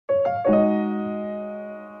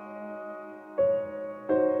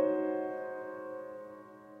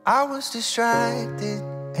I was distracted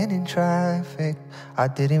and in traffic. I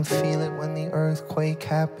didn't feel it when the earthquake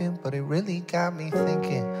happened, but it really got me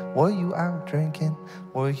thinking. Were you out drinking?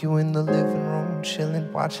 Were you in the living room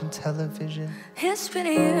chilling, watching television? It's been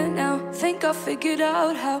a year now, think I figured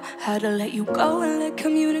out how to let you go and let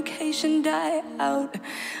communication die out.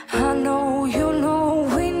 I know, you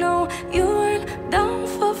know, we know you weren't down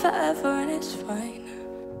for forever and it's fine.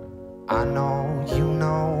 I know, you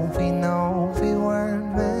know, we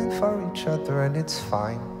weren't meant for each other and it's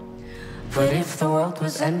fine. But if the world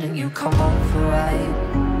was ending, you come over,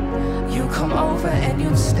 right? You come over and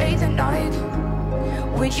you'd stay the night.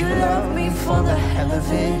 Would you love me for the hell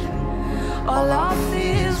of it? All our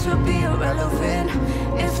fears would be irrelevant.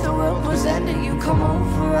 If the world was ending, you come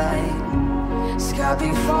over, right? Sky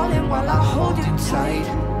be falling while I hold you tight,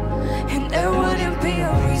 and there wouldn't be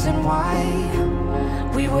a reason why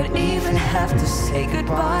we would even have to say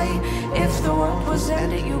goodbye. If the world was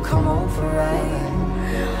ending, you come over,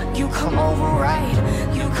 right? You come over,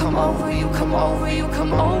 right? You come over, you come over, you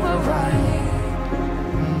come over, right?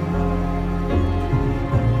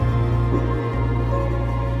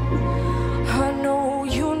 I know,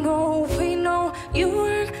 you know, we know you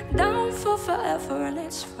weren't down for forever and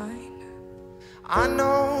it's fine. I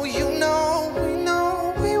know, you know,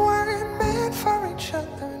 we weren't meant for each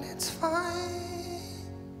other and it's fine.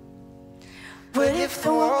 But if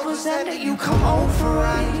the world was ending, you come over,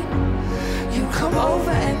 right? You come over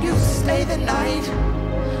and you stay the night.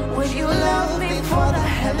 Would you love me for the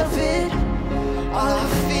hell of it? All our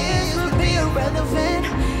fears would be irrelevant.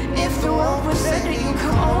 If the world was ending, you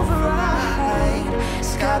come over, right?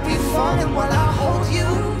 Sky be falling while I hold you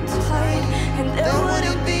tight, and there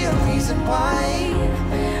wouldn't be a reason why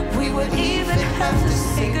we would even have to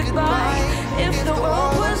say goodbye. If the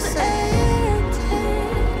world was ending,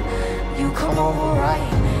 you come over,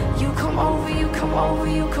 right? You come over, you come over,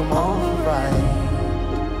 you come over, right?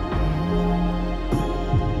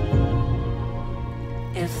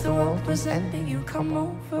 If the world was ending, you come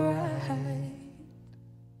over, right?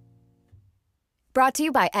 Brought to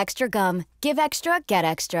you by Extra Gum. Give extra, get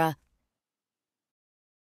extra.